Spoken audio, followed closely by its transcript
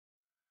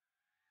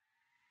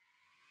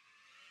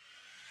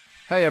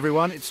Hey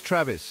everyone, it's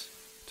Travis.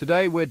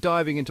 Today we're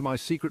diving into my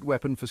secret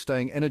weapon for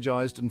staying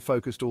energized and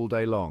focused all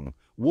day long,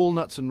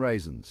 walnuts and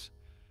raisins.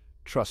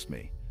 Trust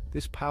me,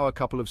 this power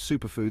couple of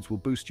superfoods will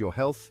boost your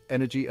health,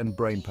 energy and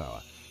brain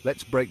power.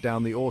 Let's break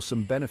down the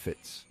awesome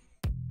benefits.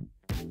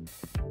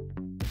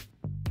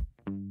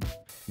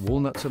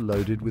 Walnuts are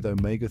loaded with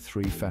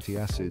omega-3 fatty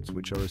acids,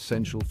 which are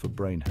essential for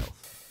brain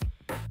health.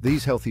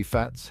 These healthy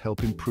fats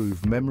help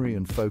improve memory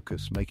and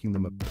focus, making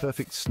them a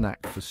perfect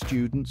snack for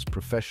students,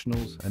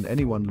 professionals, and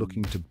anyone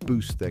looking to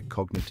boost their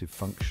cognitive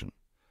function.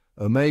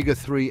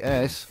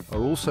 Omega-3s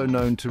are also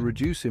known to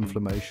reduce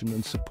inflammation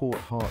and support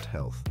heart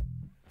health.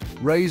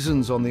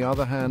 Raisins, on the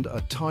other hand,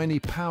 are tiny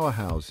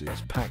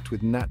powerhouses packed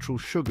with natural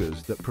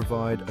sugars that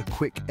provide a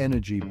quick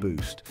energy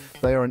boost.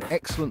 They are an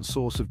excellent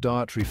source of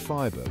dietary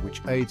fiber,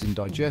 which aids in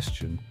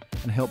digestion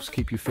and helps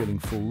keep you feeling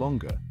full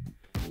longer.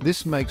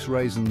 This makes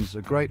raisins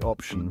a great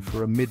option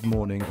for a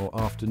mid-morning or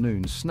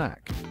afternoon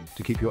snack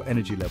to keep your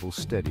energy levels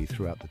steady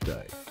throughout the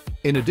day.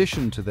 In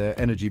addition to their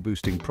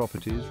energy-boosting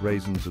properties,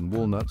 raisins and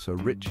walnuts are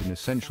rich in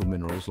essential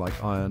minerals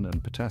like iron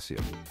and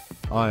potassium.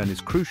 Iron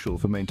is crucial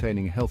for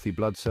maintaining healthy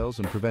blood cells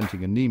and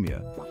preventing anemia,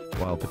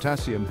 while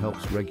potassium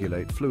helps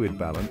regulate fluid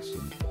balance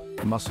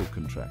and muscle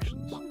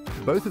contractions.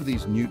 Both of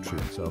these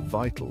nutrients are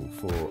vital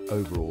for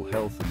overall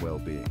health and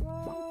well-being.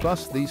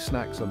 Plus, these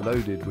snacks are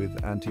loaded with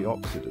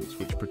antioxidants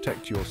which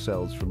protect your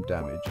cells from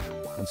damage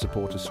and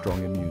support a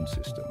strong immune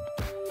system.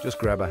 Just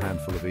grab a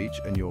handful of each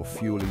and you're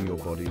fueling your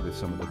body with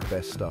some of the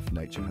best stuff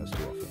nature has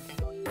to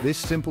offer. This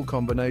simple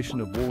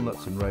combination of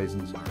walnuts and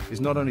raisins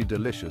is not only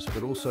delicious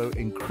but also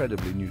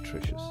incredibly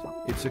nutritious.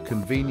 It's a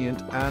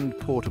convenient and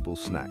portable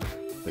snack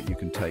that you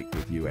can take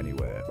with you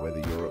anywhere, whether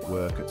you're at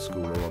work, at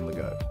school or on the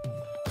go.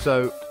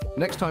 So,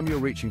 next time you're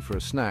reaching for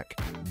a snack,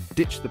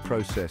 ditch the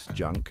processed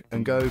junk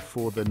and go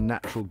for the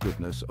natural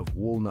goodness of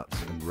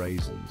walnuts and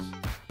raisins.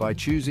 By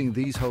choosing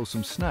these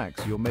wholesome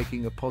snacks, you're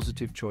making a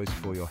positive choice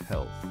for your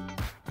health.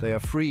 They are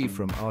free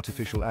from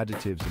artificial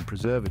additives and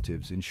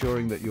preservatives,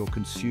 ensuring that you're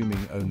consuming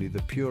only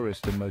the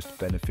purest and most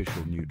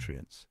beneficial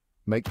nutrients.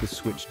 Make the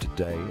switch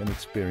today and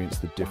experience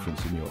the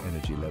difference in your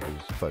energy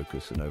levels,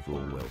 focus, and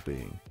overall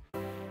well-being.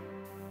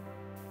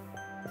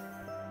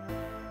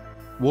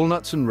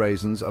 Walnuts and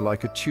raisins are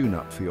like a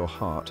tune-up for your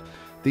heart.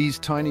 These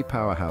tiny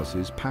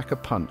powerhouses pack a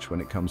punch when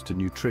it comes to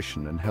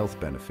nutrition and health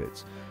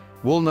benefits.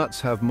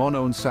 Walnuts have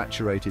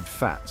monounsaturated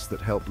fats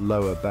that help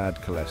lower bad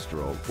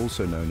cholesterol,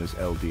 also known as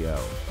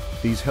LDL.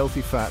 These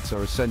healthy fats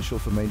are essential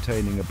for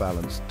maintaining a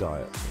balanced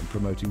diet and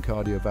promoting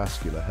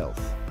cardiovascular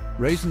health.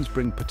 Raisins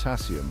bring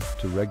potassium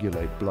to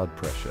regulate blood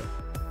pressure.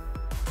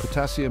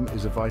 Potassium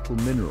is a vital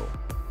mineral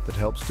that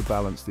helps to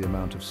balance the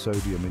amount of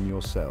sodium in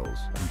your cells,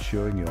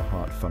 ensuring your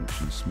heart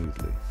functions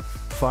smoothly.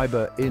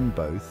 Fiber in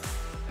both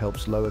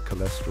helps lower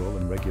cholesterol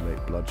and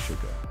regulate blood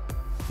sugar.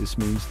 This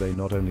means they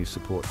not only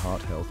support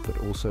heart health but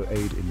also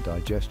aid in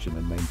digestion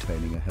and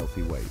maintaining a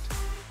healthy weight.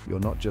 You're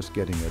not just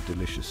getting a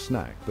delicious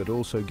snack, but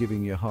also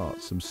giving your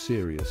heart some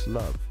serious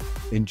love.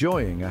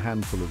 Enjoying a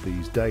handful of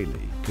these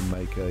daily can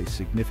make a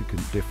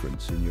significant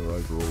difference in your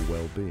overall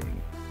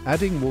well-being.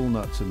 Adding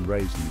walnuts and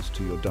raisins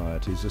to your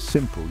diet is a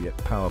simple yet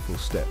powerful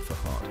step for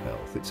heart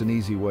health. It's an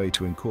easy way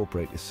to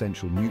incorporate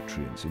essential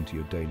nutrients into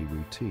your daily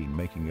routine,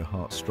 making your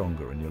heart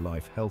stronger and your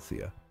life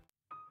healthier.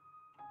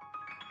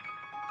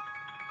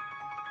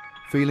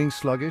 Feeling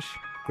sluggish?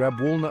 Grab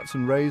walnuts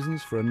and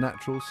raisins for a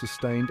natural,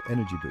 sustained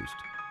energy boost.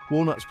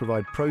 Walnuts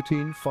provide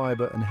protein,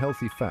 fiber, and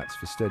healthy fats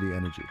for steady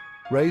energy.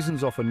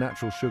 Raisins offer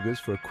natural sugars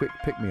for a quick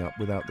pick-me-up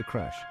without the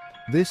crash.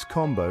 This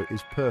combo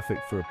is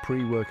perfect for a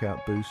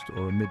pre-workout boost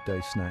or a midday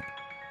snack.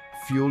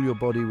 Fuel your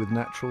body with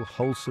natural,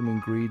 wholesome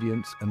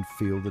ingredients and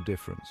feel the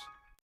difference.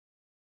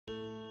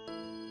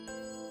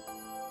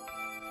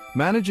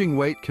 Managing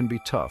weight can be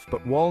tough,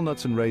 but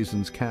walnuts and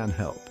raisins can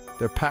help.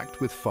 They're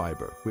packed with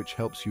fiber, which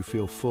helps you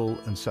feel full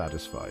and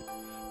satisfied.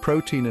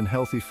 Protein and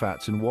healthy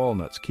fats in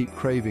walnuts keep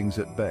cravings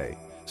at bay.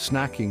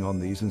 Snacking on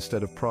these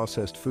instead of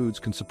processed foods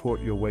can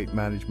support your weight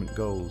management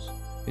goals.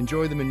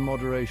 Enjoy them in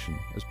moderation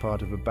as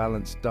part of a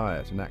balanced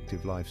diet and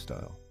active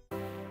lifestyle.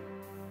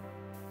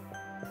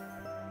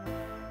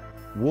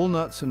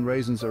 Walnuts and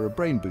raisins are a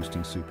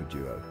brain-boosting super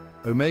duo.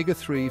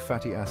 Omega-3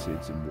 fatty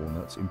acids in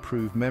walnuts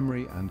improve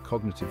memory and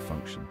cognitive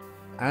function.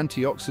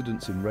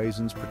 Antioxidants in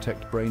raisins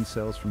protect brain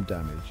cells from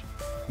damage.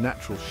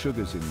 Natural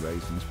sugars in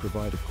raisins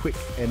provide a quick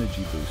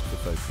energy boost for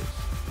focus.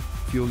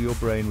 Fuel your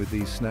brain with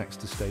these snacks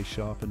to stay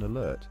sharp and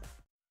alert.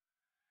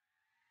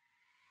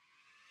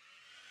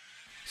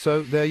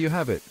 So there you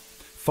have it.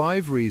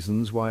 5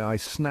 reasons why I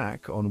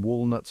snack on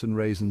walnuts and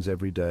raisins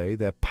every day.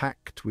 They're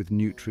packed with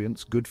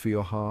nutrients, good for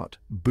your heart,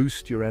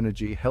 boost your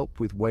energy, help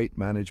with weight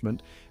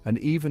management, and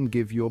even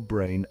give your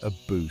brain a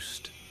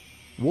boost.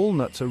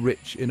 Walnuts are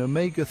rich in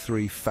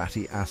omega-3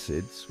 fatty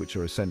acids, which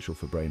are essential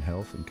for brain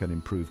health and can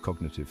improve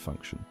cognitive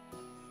function.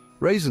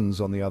 Raisins,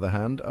 on the other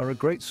hand, are a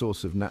great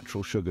source of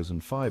natural sugars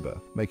and fiber,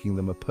 making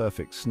them a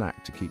perfect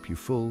snack to keep you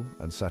full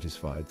and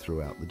satisfied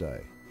throughout the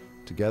day.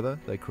 Together,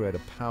 they create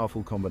a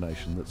powerful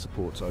combination that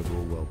supports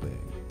overall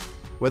well-being.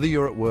 Whether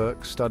you're at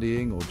work,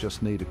 studying, or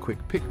just need a quick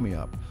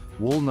pick-me-up,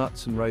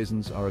 Walnuts and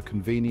raisins are a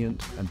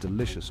convenient and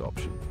delicious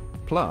option.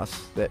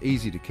 Plus, they're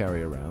easy to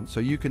carry around,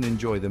 so you can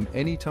enjoy them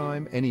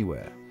anytime,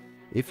 anywhere.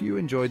 If you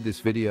enjoyed this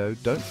video,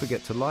 don't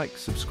forget to like,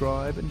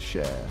 subscribe, and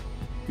share.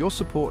 Your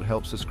support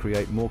helps us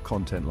create more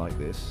content like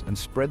this and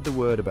spread the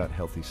word about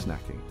healthy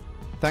snacking.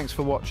 Thanks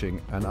for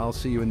watching, and I'll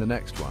see you in the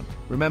next one.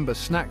 Remember,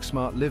 snack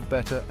smart, live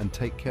better, and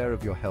take care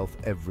of your health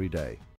every day.